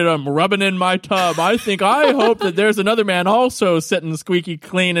naked, I'm rubbing in my tub, I hope that there's another man also sitting squeaky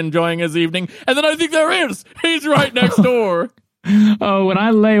clean enjoying his evening. And then I think there is. He's right next door. Oh, when I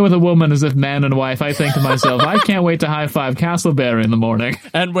lay with a woman as if man and wife, I think to myself, I can't wait to high-five Castleberry in the morning.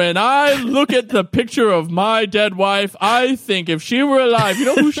 And when I look at the picture of my dead wife, I think if she were alive, you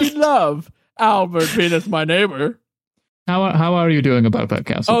know who she'd love? Albert Penis, my neighbor. How are you doing about that,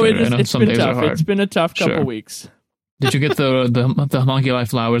 Castleberry? Oh, I know it's some been days tough. are hard. It's been a tough couple Sure. weeks. Did you get the homunculi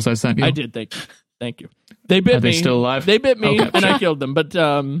flowers I sent you? I did, thank you. They bit me. Are they still alive? They bit me, Okay, and sure. I killed them. But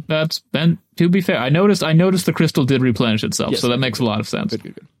That's been, to be fair, I noticed the crystal did replenish itself, Yes. so that makes a lot of sense.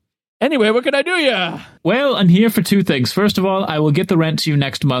 good. Anyway, what can I do ya? Well, I'm here for 2 things. First of all, I will get the rent to you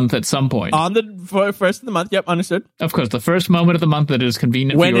next month at some point. On the first of the month. Yep, understood. Of course, the first moment of the month that is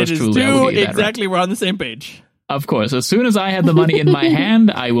convenient When for yours it is truly, I will due, get you that rent. exactly, we're on the same page. Of course, as soon as I have the money in my hand,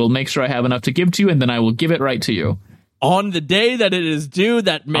 I will make sure I have enough to give to you, and then I will give it right to you. On the day that it is due,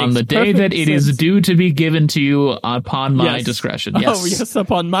 that makes On the day that it is due to be given to you upon my Yes. discretion. Oh, Yes. yes,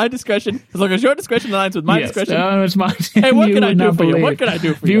 upon my discretion. As long as your discretion aligns with my Yes. discretion. It's my. Hey, what you can I would do not for you? believe What it. can I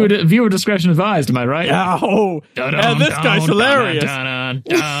do for you? Viewer discretion advised, am I right? Oh, and this guy's hilarious.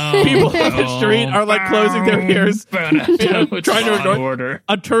 People on the street are like closing their ears, trying to ignore. Order.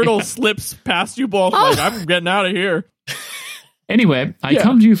 A turtle slips past you both. Like, I'm getting out of here. Anyway, I Yeah.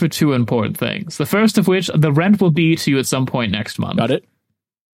 come to you for 2 important things. The first of which, the rent will be to you at some point next month. Got it.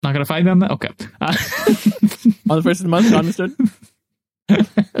 Not going to fight me on that? Okay. On the first of the month, understood.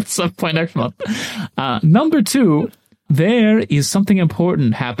 At some point next month. Number 2, there is something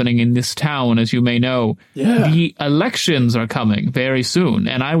important happening in this town, as you may know. Yeah. The elections are coming very soon,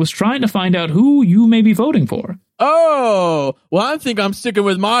 and I was trying to find out who you may be voting for. Oh, well, I think I'm sticking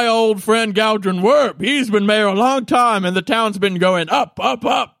with my old friend Galdrin Werp. He's been mayor a long time, and the town's been going up, up,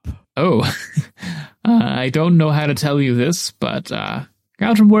 up. Oh, I don't know how to tell you this, but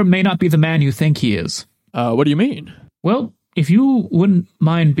Galdrin Werp may not be the man you think he is. What do you mean? Well, if you wouldn't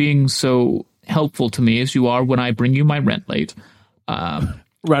mind being so helpful to me as you are when I bring you my rent late,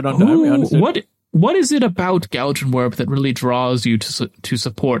 Right on time. Understood. what is it about Galdrin Werp that really draws you to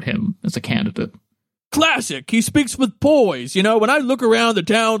support him as a candidate? Classic. He speaks with poise. You know, when I look around the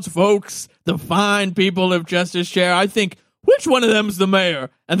town's folks, the fine people of Chester's Chair, I think, which one of them's the mayor?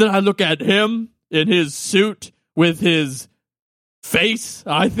 And then I look at him in his suit with his face.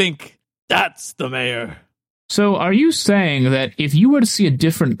 I think that's the mayor. So are you saying that if you were to see a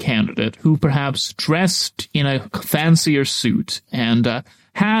different candidate who perhaps dressed in a fancier suit and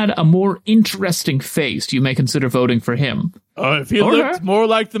had a more interesting face, you may consider voting for him? If he Or looked her. more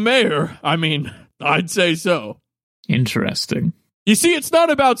like the mayor, I mean, I'd say so. Interesting. You see, it's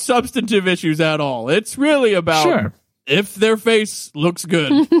not about substantive issues at all. It's really about if their face looks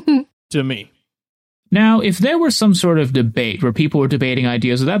good to me. Now, if there were some sort of debate where people were debating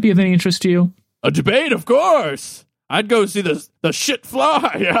ideas, would that be of any interest to you? A debate, of course. I'd go see the shit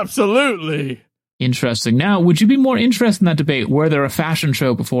fly, absolutely. Interesting. Now, would you be more interested in that debate were there a fashion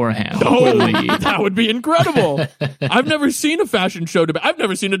show beforehand? Oh, that would be incredible. I've never seen a fashion show debate. I've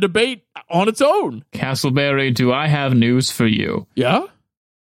never seen a debate on its own. Castleberry, do I have news for you? Yeah?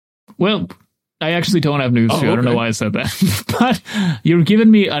 Well, I actually don't have news for you. I don't know Okay. why I said that. But you're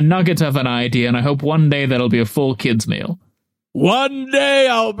giving me a nugget of an idea, and I hope one day that'll be a full kids' meal. One day,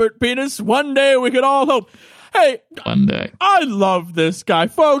 Albert Penis, one day we could all hope. Hey, One day. I love this guy.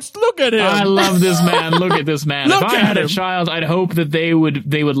 Folks, look at him. I love this man. Look at this man. Look If I at had a him. child, I'd hope that they would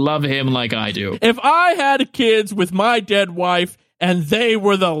love him like I do. If I had kids with my dead wife and they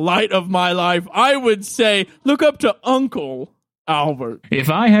were the light of my life, I would say, look up to Uncle Albert. If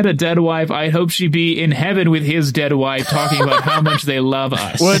I had a dead wife, I'd hope she'd be in heaven with his dead wife talking about how much they love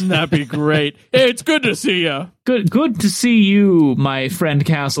us. Wouldn't that be great? Hey, it's good to see you. Good to see you, my friend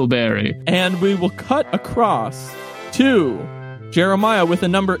Castleberry. And we will cut across to Jeremiah with a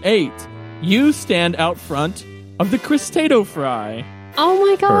number 8. You stand out front of the Cristato Fry, Oh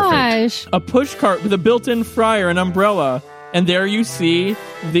my gosh. a push cart with a built-in fryer and umbrella. And there you see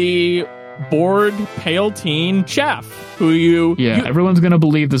the bored, pale teen Chaff, who you... Yeah, everyone's gonna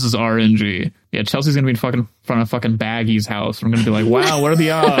believe this is RNG. Yeah, Chelsea's gonna be in front of fucking Baggy's house. I'm gonna be like, wow, what are the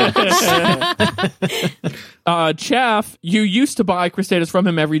odds? Chaff, you used to buy Crustadas from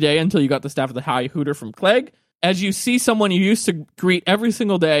him every day until you got the staff of the High Hooter from Clegg. As you see someone you used to greet every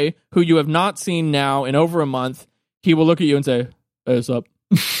single day, who you have not seen now in over a month, he will look at you and say, "Hey, what's up?"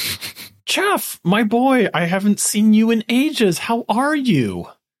 Chaff, my boy, I haven't seen you in ages. How are you?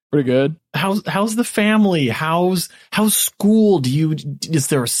 Pretty good. How's the family? How's school? Is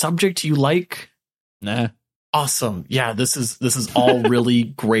there a subject you like? Nah. Awesome. Yeah, this is all really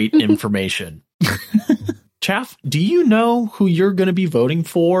great information. Chaff, do you know who you're going to be voting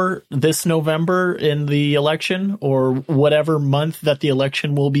for this November in the election, or whatever month that the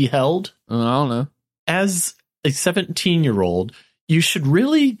election will be held? I don't know. As a 17-year-old, you should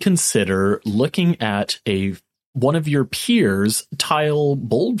really consider looking at one of your peers, Tile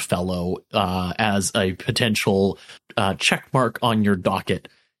Boldfellow, as a potential check mark on your docket.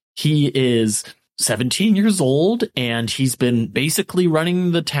 He is 17 years old, and he's been basically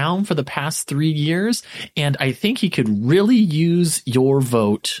running the town for the past 3 years, and I think he could really use your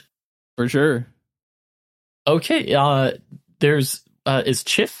vote. For sure. Okay, is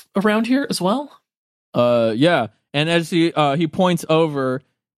Chiff around here as well? Yeah. And as he points over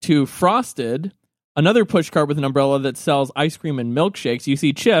to Frosted, another pushcart with an umbrella that sells ice cream and milkshakes, you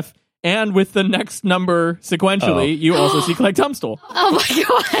see Chiff, and with the next number sequentially, you also see Clegg Tumstall. Oh my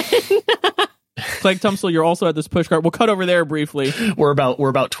god. Clegg Tumstall, you're also at this pushcart. We'll cut over there briefly. We're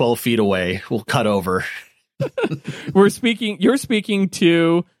about 12 feet away. We'll cut over. You're speaking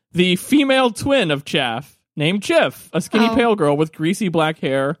to the female twin of Chaff, named Chiff, a skinny pale girl with greasy black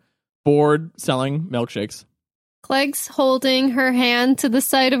hair, bored selling milkshakes. Clegg's holding her hand to the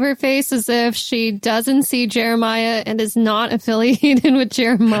side of her face as if she doesn't see Jeremiah and is not affiliated with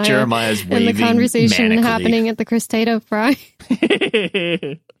Jeremiah. Jeremiah's waving and the conversation manically. happening at the Cristato Fry.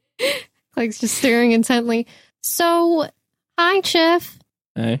 Clegg's just staring intently. So, hi, Chiff.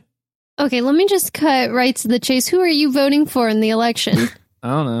 Hey. Okay, let me just cut right to the chase. Who are you voting for in the election? I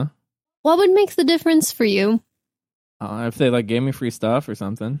don't know. What would make the difference for you? If they gave me free stuff or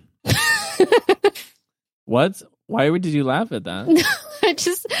something. What? Why did you laugh at that?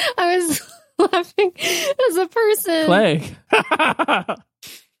 I was laughing as a person. Clegg.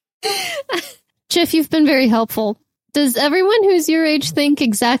 Chiff, you've been very helpful. Does everyone who's your age think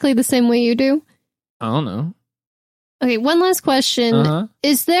exactly the same way you do? I don't know. Okay, one last question. Uh-huh.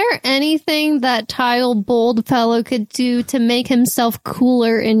 Is there anything that Tile Boldfellow could do to make himself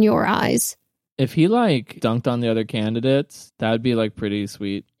cooler in your eyes? If he dunked on the other candidates, that'd be pretty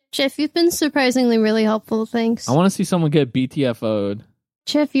sweet. Chiff, you've been surprisingly really helpful, thanks. I want to see someone get BTFO'd.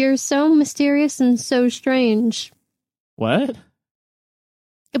 Chiff, you're so mysterious and so strange. What?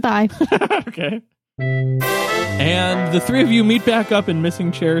 Goodbye. Okay. And the three of you meet back up in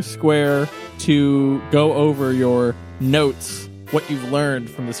Missing Chair Square to go over your notes, what you've learned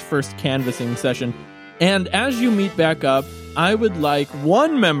from this first canvassing session. And as you meet back up, I would like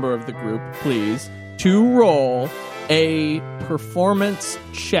one member of the group, please, to roll a performance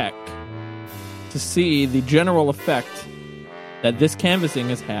check to see the general effect that this canvassing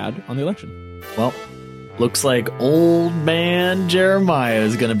has had on the election. Well, Looks like old man Jeremiah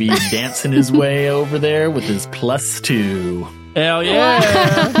is going to be dancing his way over there with his +2. Hell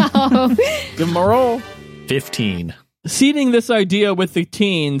yeah. Wow. Give him a roll. 15. Seeding this idea with the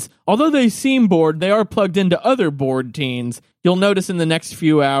teens, although they seem bored, they are plugged into other bored teens. You'll notice in the next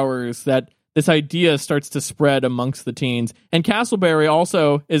few hours that this idea starts to spread amongst the teens. And Castleberry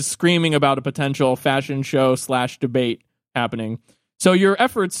also is screaming about a potential fashion show / debate happening. So your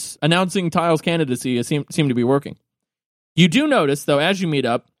efforts announcing Tyle's candidacy seem to be working. You do notice, though, as you meet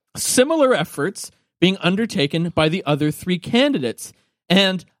up, similar efforts being undertaken by the other 3 candidates.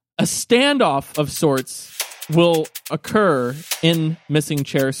 And a standoff of sorts will occur in Missing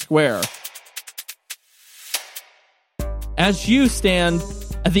Chair Square. As you stand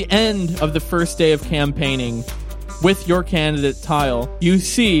at the end of the first day of campaigning with your candidate Tile, you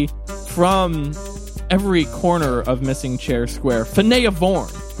see from every corner of Missing Chair Square Finea Vorn,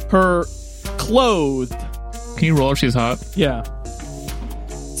 her clothed. Can you roll if she's hot? Yeah.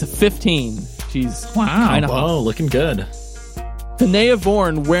 It's a 15. She's Wow. kind of hot. Whoa, looking good. Finea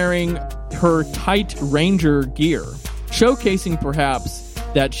Vorn wearing her tight ranger gear, showcasing perhaps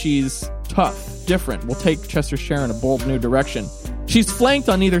that she's tough, different, will take Chester Share in a bold new direction. She's flanked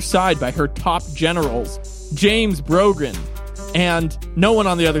on either side by her top generals, James Brogan, and no one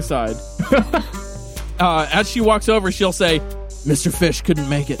on the other side. As she walks over, she'll say, "Mr. Fish couldn't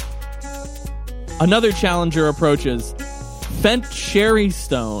make it." Another challenger approaches, Fent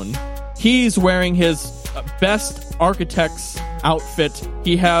Sherrystone. He's wearing his best architect's outfit.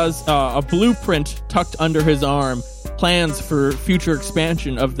 He has a blueprint tucked under his arm, plans for future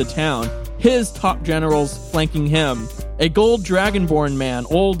expansion of the town. His top generals flanking him, a gold dragonborn man,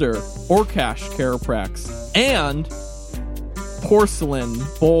 older, Orcash Caraprax, and porcelain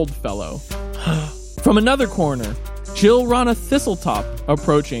Boldfellow. From another corner, Jill Rana Thistletop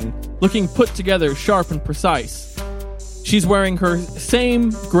approaching, looking put together, sharp and precise. She's wearing her same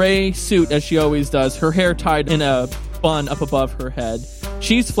gray suit as she always does, her hair tied in a bun up above her head.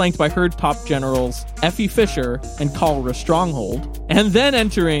 She's flanked by her top generals, Effie Fisher and Kalra Stronghold. And then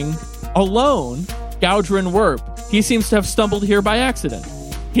entering, alone, Gaudrin Werp. He seems to have stumbled here by accident.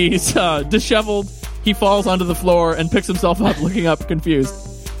 He's disheveled, he falls onto the floor and picks himself up, looking up confused.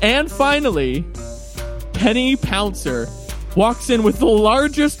 And finally, Penny Pouncer walks in with the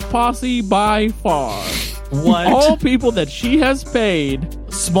largest posse by far. What? All people that she has paid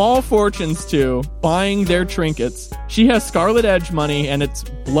small fortunes to buying their trinkets. She has Scarlet Edge money, and it's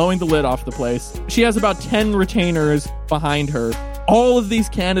blowing the lid off the place. She has about 10 retainers behind her. All of these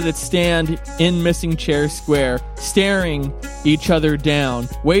candidates stand in Missing Chair Square, staring each other down,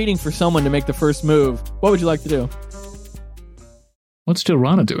 waiting for someone to make the first move. What would you like to do? What's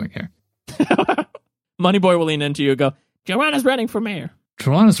Joanna doing here? Moneyboy will lean into you and go, "Joanna's running for mayor."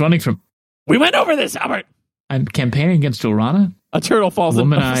 Joanna's running from... We went over this, Albert. I'm campaigning against Joanna? A turtle falls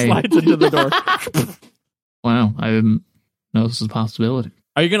and slides into the door. Wow, I didn't know this was a possibility.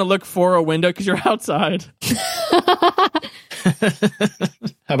 Are you going to look for a window because you're outside?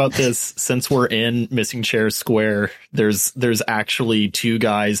 How about this? Since we're in Missing Chair Square, there's actually 2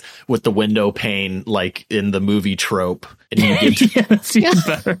 guys with the window pane, like in the movie trope. And you get Yeah, that's even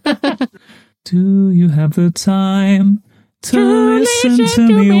better. Do you have the time to listen to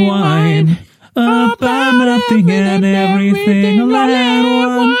me whine about nothing and everything all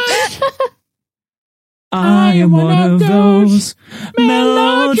at once? I am one of those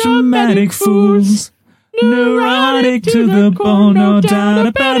melodramatic fools, neurotic to the bone, no doubt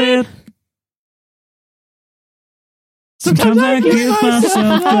about it. Sometimes I give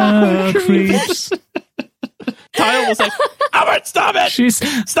myself the creeps. Tile will say, Albert, stop it!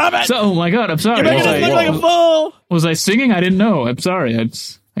 Stop it! Oh my god, I'm sorry. You're making us look like a fool! Was I singing? I didn't know. I'm sorry.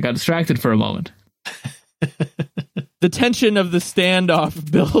 I got distracted for a moment. The tension of the standoff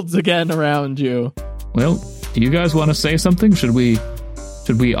builds again around you. Well, do you guys want to say something? Should we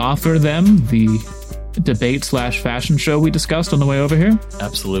offer them the debate / fashion show we discussed on the way over here?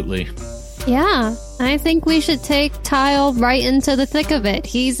 Absolutely. Yeah, I think we should take Tile right into the thick of it.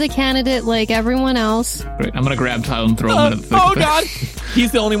 He's a candidate like everyone else. Great. I'm going to grab Tile and throw him into the thick of it. God!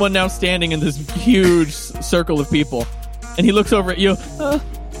 He's the only one now standing in this huge circle of people. And he looks over at you.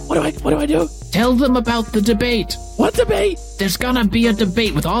 What do I do? Tell them about the debate. What debate? There's going to be a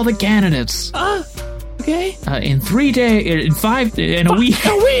debate with all the candidates. Okay. In 3 days, in 5 days, in a week.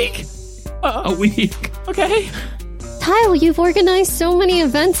 A week? A week. Okay. Tile, you've organized so many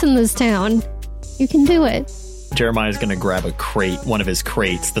events in this town. You can do it. Jeremiah's going to grab a crate, one of his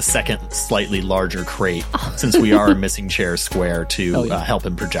crates, the second slightly larger crate, since we are Missing Chair Square, to help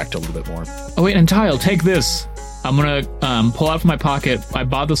him project a little bit more. Oh, wait, and Tile, take this. I'm gonna pull out from my pocket. I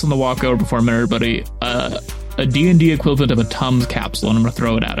bought this on the walk over before I met everybody. A D&D equivalent of a Tums capsule, and I'm gonna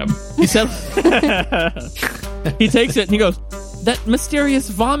throw it at him. He said, he takes it and he goes, that mysterious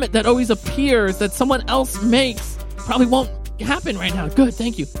vomit that always appears that someone else makes probably won't happen right now. Good,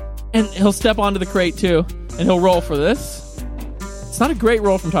 thank you. And he'll step onto the crate too, and he'll roll for this. It's not a great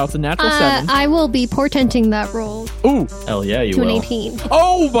roll from Tyler. It's a natural 7. I will be portenting that roll Ooh. Hell yeah, you to an will. 18.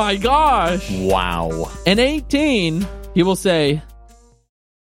 Oh my gosh. Wow. An 18, he will say,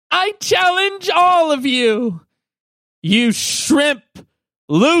 I challenge all of you, you shrimp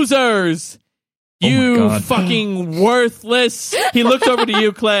losers. Oh my You God. fucking worthless. He looks over to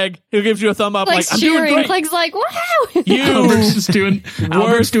you, Clegg. He gives you a thumb up Like I'm doing cheering. great. Clegg's like, wow! You Albert's doing the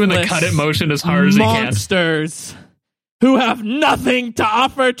worthless cut it motion as hard as he can. monsters who have nothing to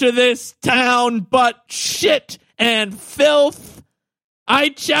offer to this town but shit and filth. I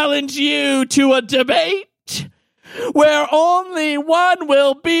challenge you to a debate where only one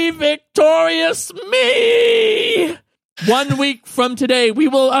will be victorious, me. 1 week from today, we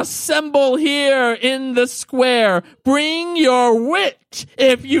will assemble here in the square. Bring your wit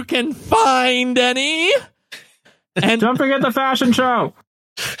if you can find any. And Don't forget the fashion show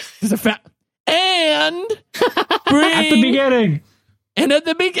there's a and bring at the beginning. And at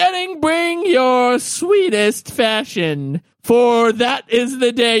the beginning, bring your sweetest fashion, for that is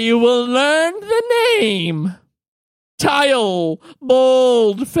the day you will learn the name. Tile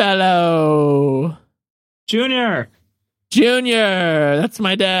Boldfellow. Junior. That's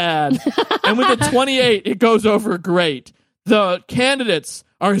my dad. And with the 28, it goes over great. The candidates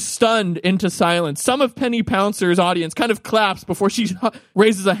are stunned into silence. Some of Penny Pouncer's audience kind of claps before she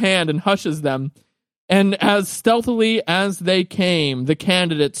raises a hand and hushes them. And as stealthily as they came, the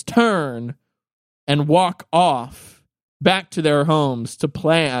candidates turn and walk off back to their homes to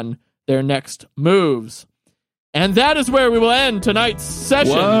plan their next moves. And that is where we will end tonight's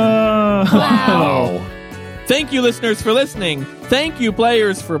session. Whoa. Wow. Thank you, listeners, for listening. Thank you,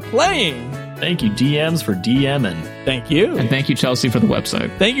 players, for playing. Thank you, DMs, for DMing. Thank you. And thank you, Chelsea, for the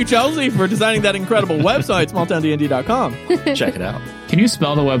website. Thank you, Chelsea, for designing that incredible website, smalltowndnd.com. Check it out. Can you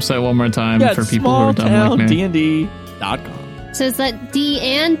spell the website one more time Yeah, for people who are dumb like me? smalltowndnd.com. So is that D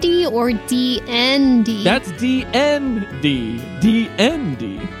and D or DND? That's DND.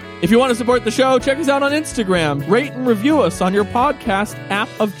 DND. If you want to support the show, check us out on Instagram. Rate and review us on your podcast app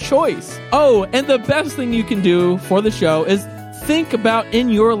of choice. Oh, and the best thing you can do for the show is think about in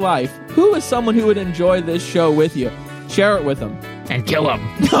your life, who is someone who would enjoy this show with you? Share it with them. And kill him.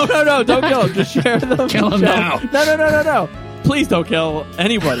 No, don't kill them. Just share them. Kill 'em now. No. Please don't kill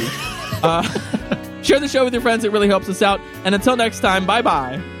anybody. Share the show with your friends. It really helps us out. And until next time,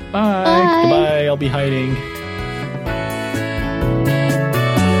 bye-bye. Bye. Bye. Goodbye. I'll be hiding.